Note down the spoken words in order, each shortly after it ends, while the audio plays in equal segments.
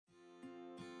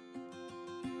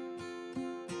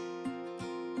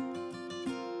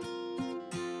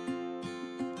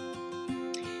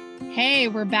Hey,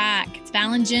 we're back. It's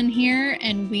Val and Jen here,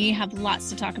 and we have lots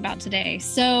to talk about today.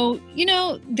 So,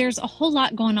 there's a whole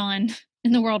lot going on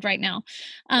in the world right now.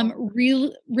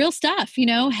 Real stuff,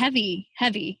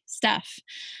 heavy stuff.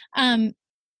 And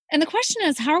the question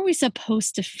is, how are we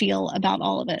supposed to feel about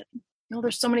all of it? No,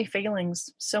 there's so many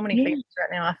feelings right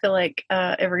now. I feel like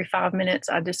every 5 minutes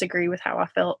I disagree with how I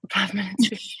felt 5 minutes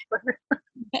before.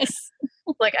 Yes.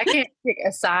 Like I can't pick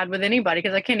a side with anybody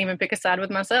because I can't even pick a side with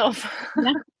myself.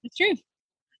 Yeah, it's true.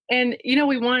 And we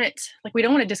don't want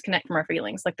to disconnect from our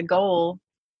feelings. Like the goal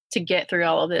to get through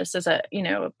all of this as a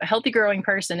healthy growing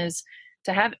person is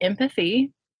to have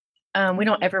empathy. We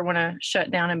don't ever want to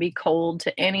shut down and be cold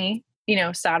to any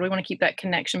side. We want to keep that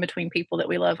connection between people that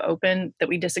we love open, that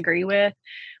we disagree with.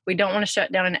 We don't want to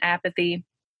shut down in apathy.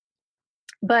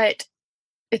 But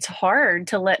it's hard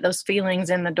to let those feelings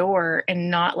in the door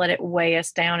and not let it weigh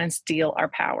us down and steal our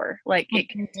power. Like it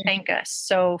can tank us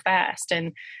so fast.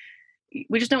 And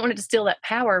we just don't want it to steal that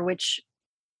power, which,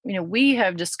 we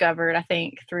have discovered, I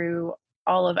think, through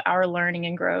all of our learning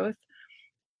and growth,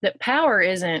 that power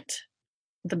isn't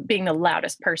being the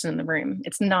loudest person in the room.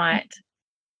 It's not,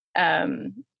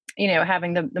 having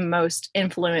the most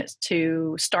influence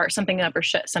to start something up or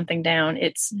shut something down.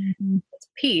 It's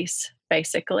peace,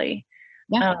 basically.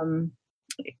 Yeah.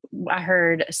 I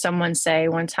heard someone say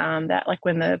one time that like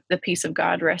when the peace of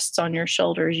God rests on your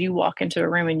shoulders, you walk into a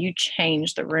room and you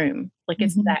change the room. Like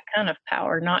it's that kind of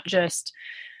power, not just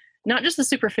the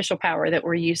superficial power that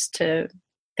we're used to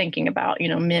thinking about,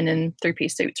 men in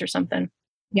 3-piece suits or something.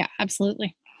 Yeah,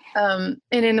 absolutely. And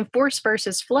in the Force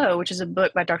versus Flow, which is a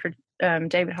book by Dr.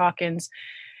 David Hawkins,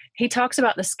 he talks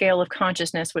about the scale of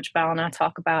consciousness, which Val and I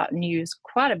talk about and use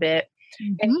quite a bit.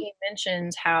 And he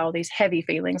mentions how these heavy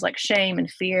feelings like shame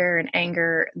and fear and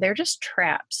anger, they're just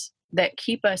traps that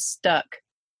keep us stuck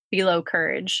below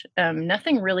courage.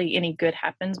 Nothing really any good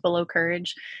happens below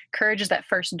courage. Courage is that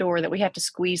first door that we have to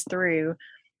squeeze through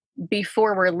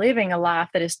before we're living a life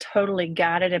that is totally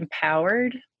guided and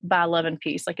powered by love and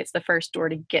peace. Like it's the first door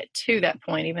to get to that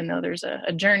point, even though there's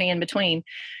a journey in between.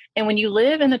 And when you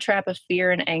live in the trap of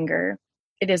fear and anger,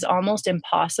 it is almost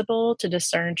impossible to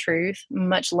discern truth,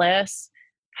 much less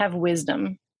have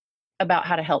wisdom about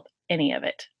how to help any of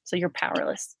it. So you're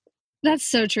powerless. That's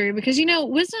so true because,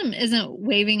 wisdom isn't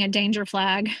waving a danger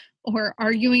flag or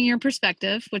arguing your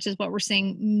perspective, which is what we're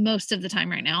seeing most of the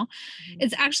time right now.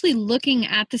 It's actually looking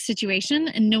at the situation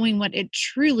and knowing what it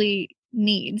truly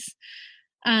needs.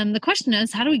 The question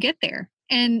is, how do we get there?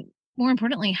 And more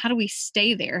importantly, how do we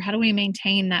stay there? How do we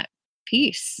maintain that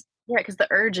peace? Yeah, because the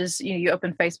urge is, you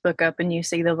open Facebook up and you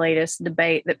see the latest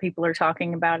debate that people are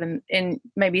talking about, and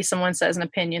maybe someone says an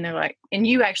opinion, they're like, and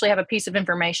you actually have a piece of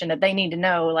information that they need to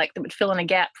know, like that would fill in a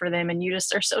gap for them, and you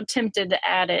just are so tempted to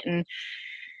add it. And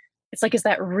it's like, is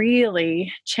that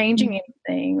really changing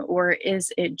anything, or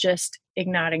is it just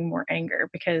igniting more anger?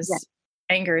 Because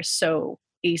anger is so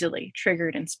easily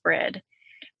triggered and spread.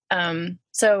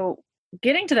 So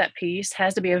getting to that peace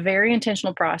has to be a very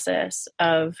intentional process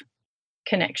of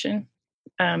connection,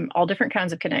 all different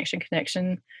kinds of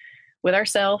connection with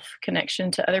ourselves,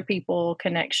 connection to other people,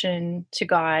 connection to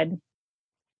God.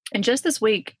 And just this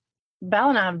week, Val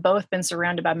and I have both been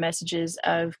surrounded by messages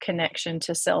of connection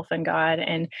to self and God.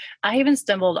 And I even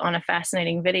stumbled on a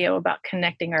fascinating video about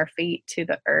connecting our feet to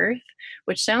the earth,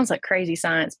 which sounds like crazy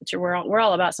science, but we're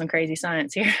all about some crazy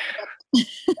science here.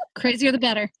 Crazier the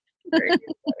better. The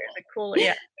cooler,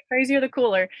 yeah. The crazier the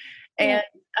cooler. And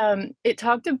it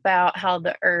talked about how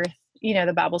the earth,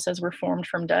 the Bible says we're formed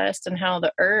from dust, and how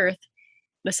the earth,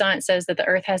 the science says that the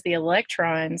earth has the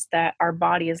electrons that our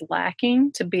body is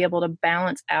lacking to be able to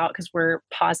balance out because we're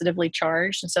positively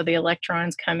charged. And so the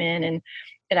electrons come in and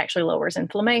it actually lowers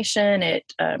inflammation.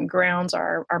 It grounds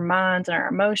our minds and our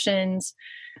emotions.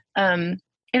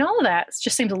 And all of that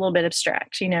just seems a little bit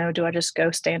abstract. Do I just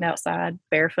go stand outside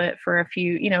barefoot for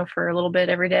for a little bit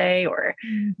every day, or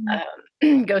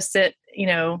go sit, in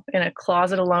a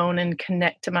closet alone and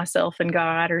connect to myself and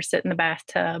God, or sit in the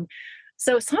bathtub?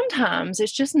 So sometimes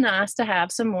it's just nice to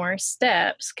have some more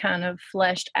steps kind of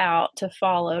fleshed out to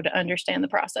follow to understand the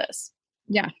process.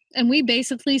 Yeah. And we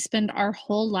basically spend our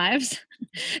whole lives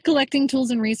collecting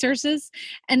tools and resources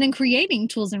and then creating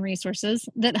tools and resources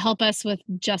that help us with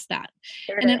just that.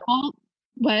 And it all,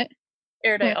 what?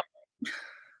 Airedale.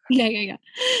 Yeah.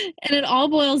 And it all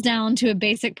boils down to a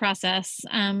basic process.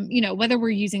 Whether we're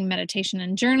using meditation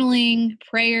and journaling,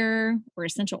 prayer, or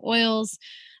essential oils,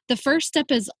 the first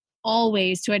step is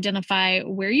always to identify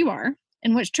where you are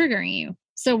and what's triggering you.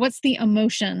 So what's the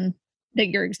emotion that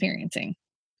you're experiencing?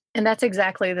 And that's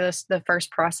exactly the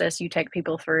first process you take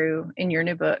people through in your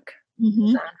new book,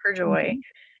 Design for Joy,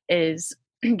 is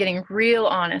getting real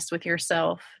honest with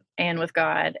yourself and with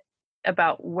God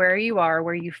about where you are,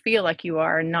 where you feel like you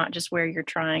are, and not just where you're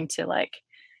trying to like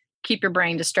keep your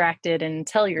brain distracted and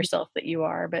tell yourself that you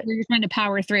are. But You're trying to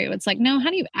power through. It's like, no, how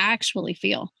do you actually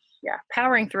feel? yeah,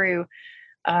 powering through.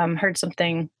 Heard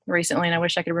something recently, and I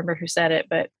wish I could remember who said it,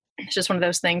 but it's just one of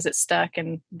those things that stuck,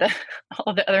 and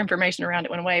all the other information around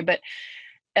it went away. But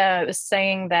it was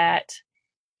saying that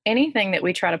anything that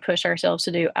we try to push ourselves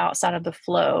to do outside of the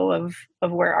flow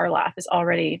of where our life is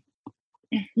already,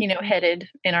 headed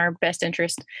in our best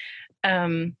interest,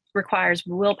 requires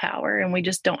willpower, and we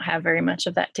just don't have very much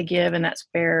of that to give, and that's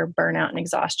where burnout and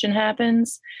exhaustion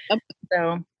happens. Yep.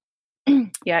 So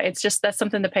yeah, it's just, that's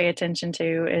something to pay attention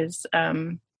to, is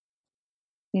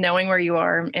knowing where you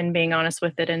are and being honest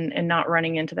with it, and not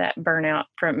running into that burnout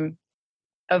from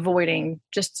avoiding,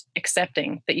 just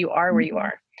accepting that you are where you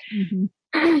are.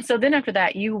 Mm-hmm. So then after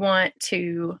that, you want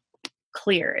to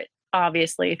clear it.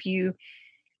 Obviously, if you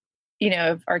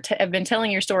have been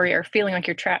telling your story or feeling like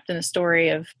you're trapped in a story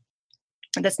of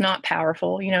that's not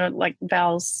powerful, like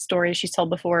Val's story she's told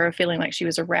before, of feeling like she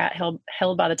was a rat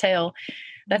held by the tail.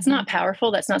 That's not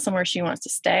powerful. That's not somewhere she wants to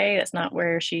stay. That's not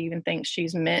where she even thinks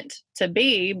she's meant to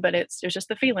be, but it's just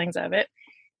the feelings of it.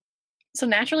 So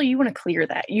naturally you want to clear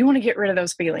that. You want to get rid of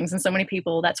those feelings. And so many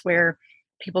people, that's where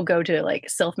people go to like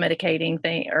self-medicating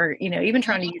thing, or, even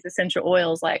trying to use essential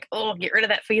oils, like, oh, get rid of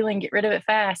that feeling, get rid of it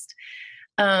fast.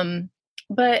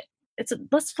 But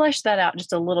let's flesh that out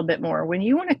just a little bit more. When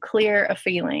you want to clear a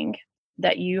feeling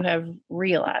that you have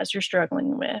realized you're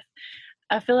struggling with,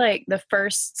 I feel like the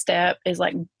first step is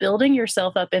like building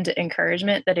yourself up into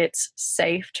encouragement that it's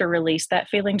safe to release that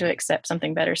feeling, to accept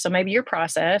something better. So maybe your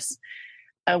process,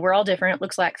 we're all different. It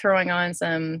looks like throwing on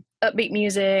some upbeat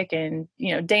music and,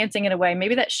 dancing it away.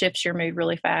 Maybe that shifts your mood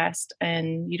really fast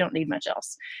and you don't need much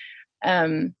else.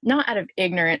 Not out of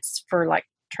ignorance for like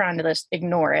trying to just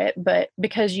ignore it, but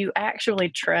because you actually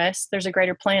trust there's a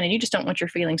greater plan, and you just don't want your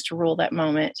feelings to rule that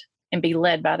moment and be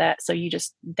led by that. So you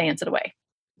just dance it away.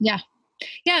 Yeah.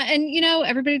 Yeah. And,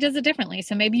 everybody does it differently.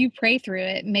 So maybe you pray through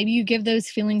it. Maybe you give those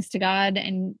feelings to God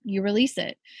and you release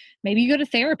it. Maybe you go to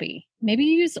therapy. Maybe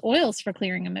you use oils for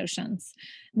clearing emotions.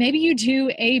 Maybe you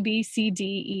do A, B, C, D,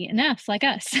 E, and F like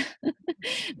us.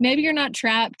 Maybe you're not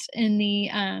trapped in the,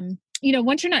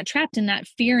 once you're not trapped in that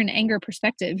fear and anger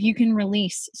perspective, you can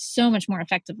release so much more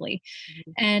effectively.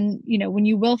 Mm-hmm. And, when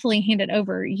you willfully hand it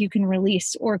over, you can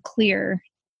release or clear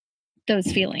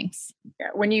those feelings. Yeah.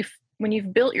 When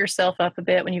you've built yourself up a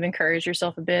bit, when you've encouraged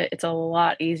yourself a bit, it's a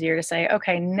lot easier to say,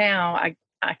 okay, now I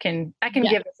can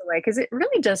give this away. Cause it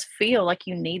really does feel like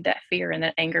you need that fear and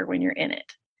that anger when you're in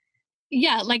it.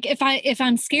 Yeah. Like if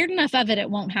I'm scared enough of it, it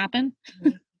won't happen.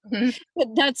 Mm-hmm. But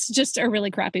that's just a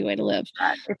really crappy way to live.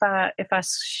 If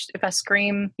I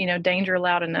scream, danger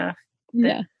loud enough,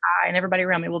 then I and everybody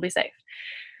around me will be safe.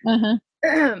 Uh-huh.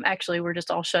 Actually, we're just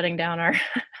all shutting down our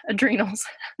adrenals.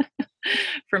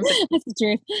 That's the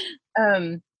truth.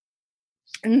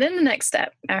 And then the next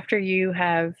step, after you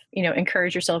have,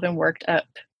 encouraged yourself and worked up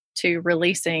to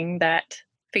releasing that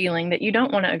feeling that you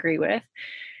don't want to agree with,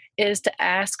 is to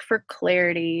ask for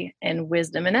clarity and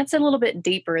wisdom. And that's a little bit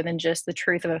deeper than just the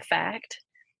truth of a fact.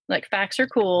 Like, facts are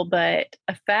cool, but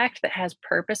a fact that has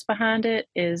purpose behind it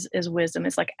is wisdom.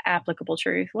 It's like applicable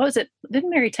truth. What was it? Didn't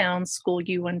Mary Towns school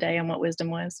you one day on what wisdom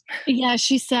was? Yeah,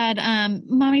 she said,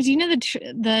 Mommy, do you know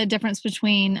the difference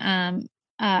between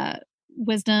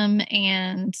wisdom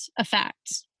and a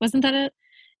fact? Wasn't that it?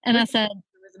 And I said,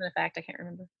 wisdom and a fact, I can't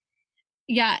remember.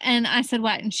 Yeah. And I said,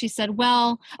 what? And she said,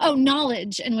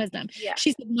 knowledge and wisdom. Yeah.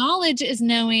 She said, knowledge is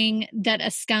knowing that a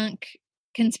skunk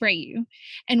can spray you,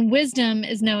 and wisdom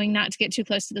is knowing not to get too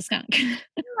close to the skunk.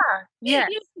 Yeah.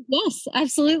 Yes,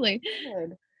 absolutely.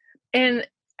 Good. And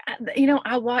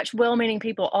I watch well-meaning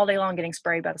people all day long getting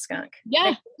sprayed by the skunk.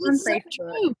 Yeah, that's so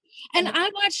true. And I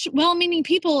watch well-meaning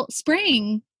people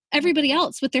spraying everybody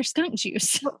else with their skunk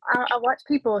juice. I watch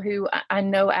people who I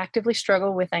know actively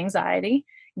struggle with anxiety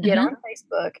get on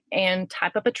Facebook and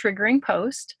type up a triggering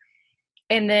post.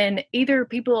 And then either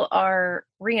people are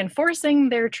reinforcing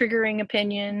their triggering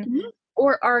opinion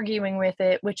or arguing with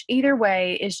it, which either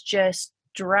way is just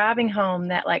driving home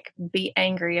that, like, be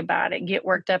angry about it, get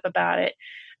worked up about it.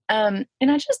 And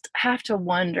I just have to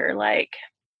wonder, like,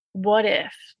 what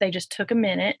if they just took a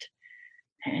minute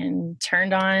and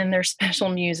turned on their special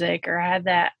music, or had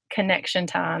that connection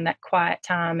time, that quiet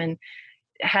time, and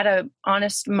had a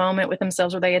honest moment with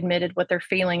themselves where they admitted what they're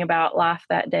feeling about life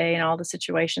that day and all the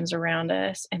situations around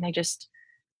us. And they just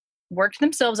worked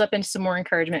themselves up into some more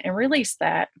encouragement and released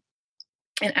that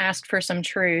and asked for some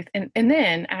truth, and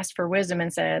then asked for wisdom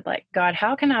and said, like, God,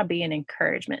 how can I be an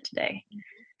encouragement today?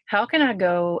 how can I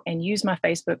go and use my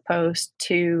Facebook post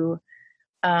to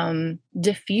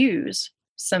diffuse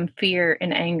some fear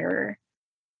and anger,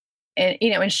 and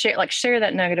and share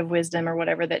that nugget of wisdom or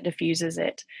whatever that diffuses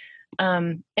it,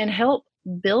 and help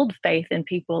build faith in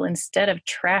people instead of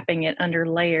trapping it under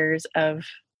layers of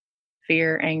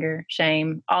fear, anger,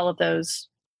 shame, all of those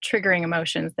triggering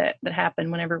emotions that happen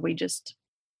whenever we just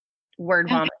word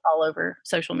vomit all over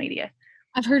social media.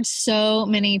 I've heard so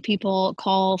many people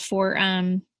call for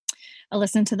I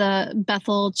listened to the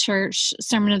Bethel Church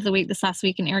Sermon of the Week this last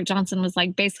week, and Eric Johnson was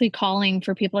like basically calling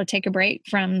for people to take a break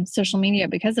from social media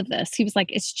because of this. He was like,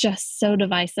 it's just so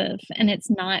divisive and it's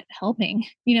not helping.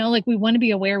 Like, we want to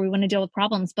be aware, we want to deal with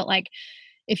problems, but like,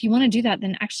 if you want to do that,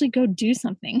 then actually go do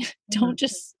something. Mm-hmm. Don't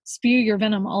just spew your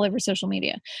venom all over social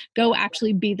media. Go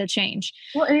actually be the change.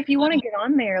 Well, and if you want to get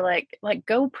on there, like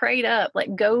go prayed up,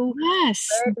 like go do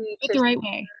it the right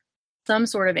way. Some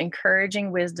sort of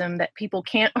encouraging wisdom that people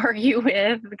can't argue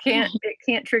with. It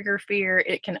can't trigger fear.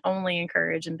 It can only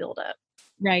encourage and build up.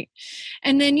 Right.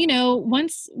 And then,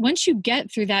 once you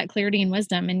get through that clarity and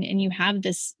wisdom and you have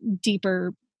this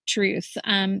deeper truth,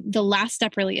 the last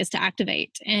step really is to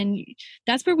activate. And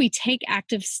that's where we take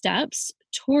active steps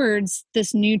towards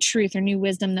this new truth or new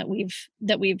wisdom that we've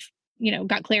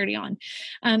got clarity on.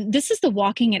 This is the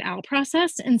walking it out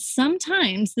process. And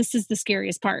sometimes this is the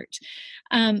scariest part.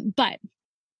 But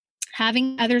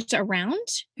having others around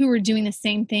who are doing the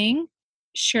same thing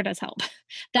sure does help.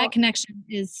 That connection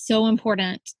is so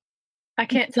important. I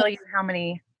can't tell you how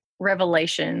many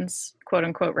revelations, quote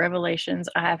unquote revelations,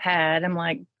 I have had. I'm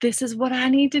like, this is what I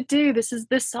need to do. This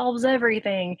solves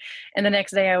everything. And the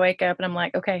next day I wake up and I'm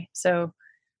like, okay, so,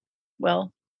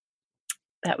 well,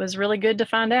 that was really good to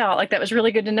find out. Like, that was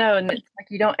really good to know. And it's like,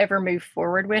 you don't ever move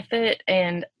forward with it.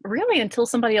 And really, until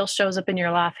somebody else shows up in your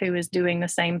life who is doing the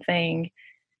same thing,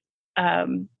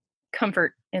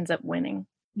 comfort ends up winning.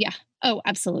 Yeah. Oh,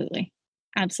 absolutely.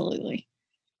 Absolutely.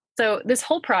 So this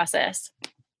whole process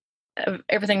of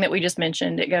everything that we just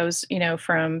mentioned, it goes,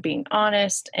 from being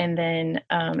honest and then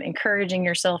encouraging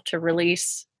yourself to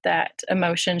release that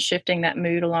emotion, shifting that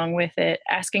mood along with it,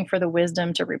 asking for the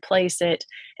wisdom to replace it,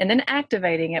 and then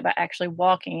activating it by actually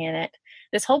walking in it.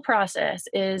 This whole process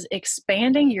is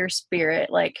expanding your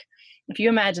spirit. Like, if you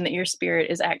imagine that your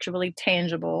spirit is actually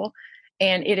tangible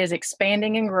and it is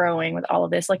expanding and growing with all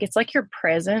of this, like, it's like your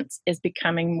presence is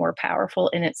becoming more powerful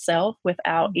in itself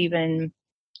without even,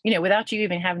 without you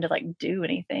even having to like do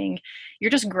anything.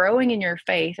 You're just growing in your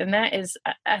faith. And that is,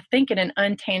 I think, in an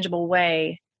untangible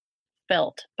way,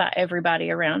 felt by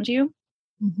everybody around you.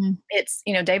 Mm-hmm. It's,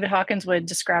 David Hawkins would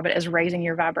describe it as raising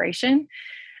your vibration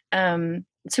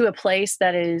to a place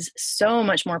that is so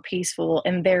much more peaceful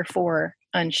and therefore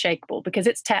unshakable, because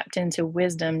it's tapped into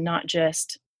wisdom, not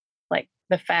just like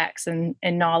the facts and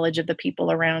knowledge of the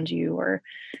people around you or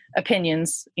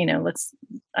opinions.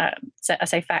 I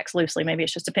say facts loosely, maybe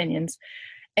it's just opinions.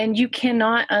 And you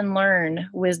cannot unlearn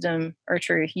wisdom or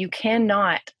truth. You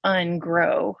cannot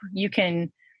ungrow. You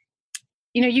can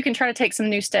try to take some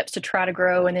new steps to try to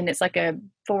grow, and then it's like a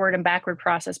forward and backward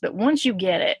process. But once you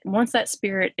get it, once that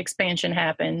spirit expansion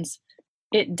happens,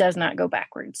 it does not go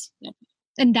backwards.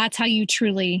 And that's how you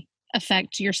truly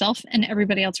affect yourself and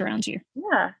everybody else around you.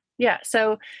 Yeah.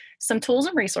 So some tools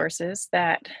and resources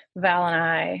that Val and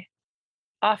I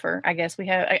offer, I guess we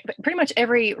have pretty much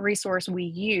every resource we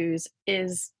use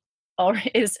is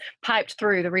piped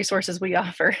through the resources we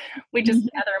offer. We just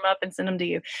gather them up and send them to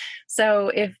you. So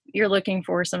if you're looking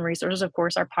for some resources, of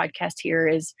course, our podcast here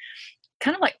is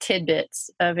kind of like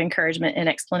tidbits of encouragement and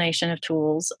explanation of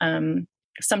tools.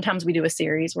 Sometimes we do a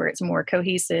series where it's more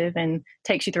cohesive and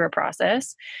takes you through a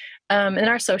process. And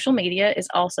our social media is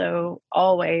also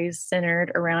always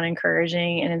centered around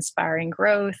encouraging and inspiring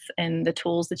growth and the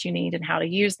tools that you need and how to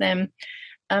use them.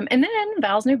 And then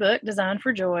Val's new book, Design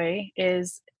for Joy,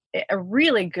 is a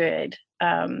really good,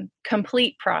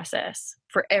 complete process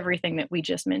for everything that we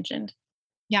just mentioned.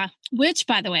 Yeah. Which,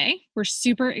 by the way, we're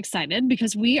super excited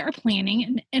because we are planning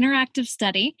an interactive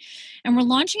study and we're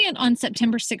launching it on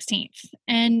September 16th.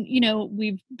 And,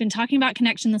 we've been talking about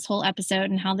connection this whole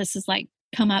episode and how this is like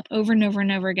come up over and over and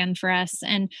over again for us.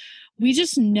 And we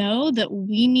just know that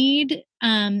we need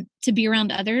to be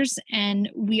around others. And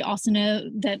we also know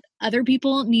that other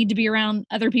people need to be around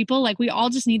other people. Like, we all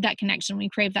just need that connection. We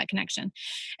crave that connection.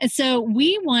 And so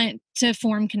we want to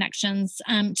form connections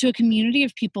to a community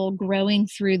of people growing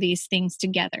through these things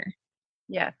together.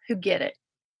 Yeah. Who get it.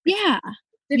 Yeah.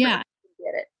 Yeah.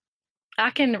 Get it. I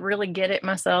can really get it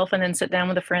myself and then sit down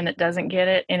with a friend that doesn't get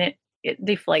it, and it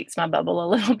deflates my bubble a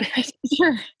little bit.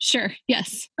 Sure.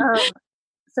 Yes.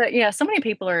 So yeah, so many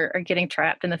people are getting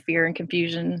trapped in the fear and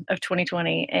confusion of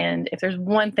 2020. And if there's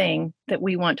one thing that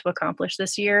we want to accomplish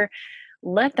this year,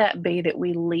 let that be that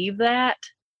we leave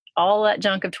all that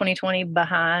junk of 2020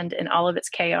 behind and all of its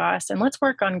chaos. And let's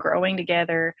work on growing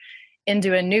together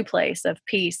into a new place of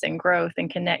peace and growth and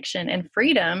connection and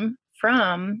freedom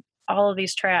from all of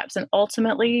these traps, and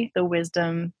ultimately the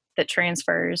wisdom that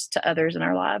transfers to others in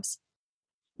our lives.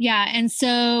 Yeah. And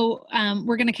so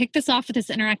we're going to kick this off with this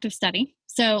interactive study.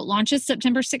 So launches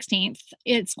September 16th.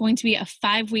 It's going to be a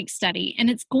 5-week study, and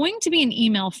it's going to be in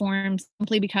email form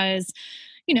simply because,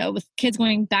 with kids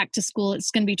going back to school, it's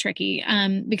going to be tricky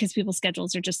because people's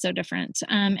schedules are just so different.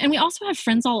 And we also have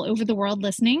friends all over the world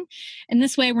listening. And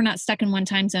this way we're not stuck in one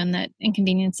time zone that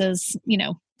inconveniences,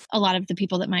 a lot of the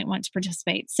people that might want to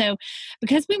participate. So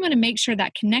because we want to make sure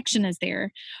that connection is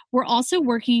there, we're also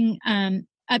working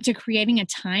up to creating a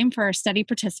time for our study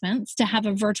participants to have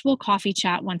a virtual coffee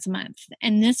chat once a month.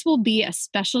 And this will be a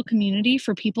special community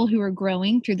for people who are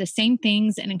growing through the same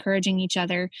things and encouraging each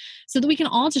other so that we can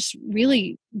all just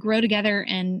really grow together.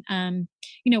 And,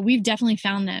 we've definitely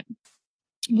found that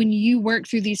when you work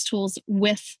through these tools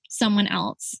with someone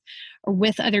else or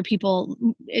with other people,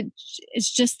 it's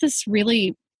just this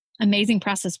really amazing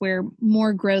process where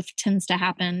more growth tends to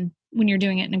happen when you're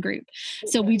doing it in a group.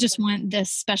 So we just want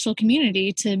this special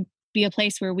community to be a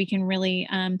place where we can really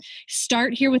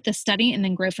start here with the study and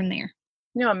then grow from there.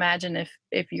 Imagine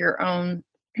if your own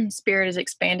spirit is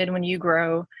expanded when you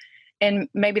grow, and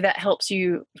maybe that helps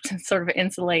you to sort of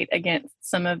insulate against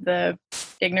some of the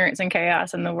ignorance and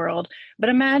chaos in the world. But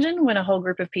imagine when a whole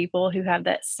group of people who have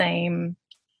that same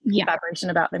vibration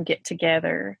about them get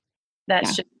together.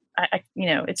 That's just,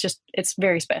 it's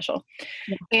very special.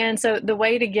 Yeah. And so the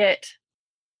way to get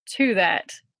to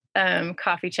that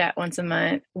coffee chat once a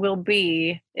month it'll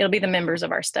be the members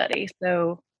of our study.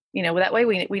 So, that way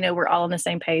we know we're all on the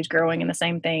same page, growing in the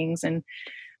same things. And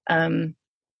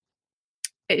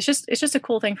it's just a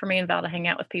cool thing for me and Val to hang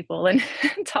out with people and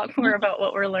talk more about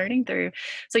what we're learning through.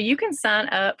 So you can sign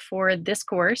up for this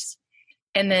course,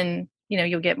 and then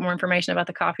you'll get more information about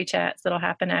the coffee chats that'll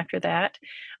happen after that.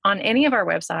 On any of our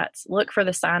websites, look for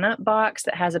the sign up box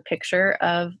that has a picture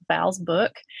of Val's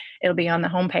book. It'll be on the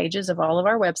home pages of all of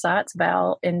our websites.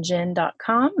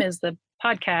 valandjen.com is the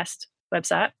podcast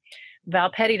website.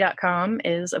 valpetty.com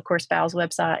is, of course, Val's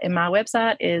website. And my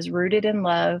website is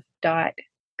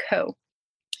rootedinlove.co.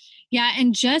 Yeah.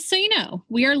 And just so you know,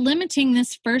 we are limiting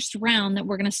this first round that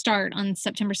we're going to start on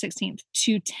September 16th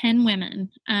to 10 women.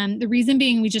 The reason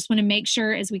being, we just want to make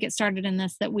sure as we get started in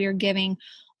this that we are giving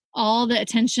all the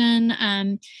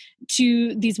attention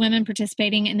to these women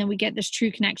participating, and then we get this true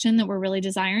connection that we're really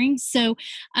desiring. So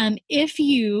if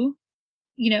you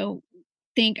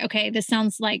think, okay, this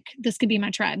sounds like this could be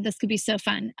my tribe, this could be so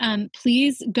fun,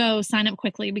 please go sign up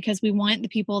quickly, because we want the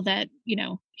people that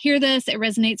hear this, it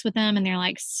resonates with them, and they're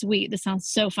like, sweet, this sounds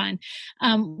so fun.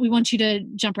 We want you to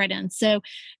jump right in. So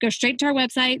go straight to our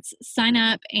websites, sign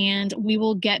up, and we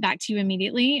will get back to you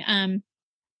immediately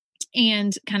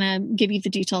and kind of give you the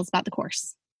details about the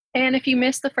course. And if you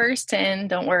miss the first 10,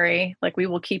 don't worry. We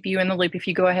will keep you in the loop. If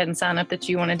you go ahead and sign up that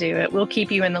you want to do it, we'll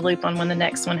keep you in the loop on when the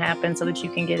next one happens so that you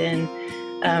can get in,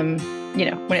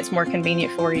 when it's more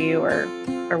convenient for you, or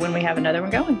when we have another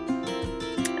one going.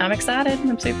 I'm excited.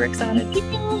 I'm super excited.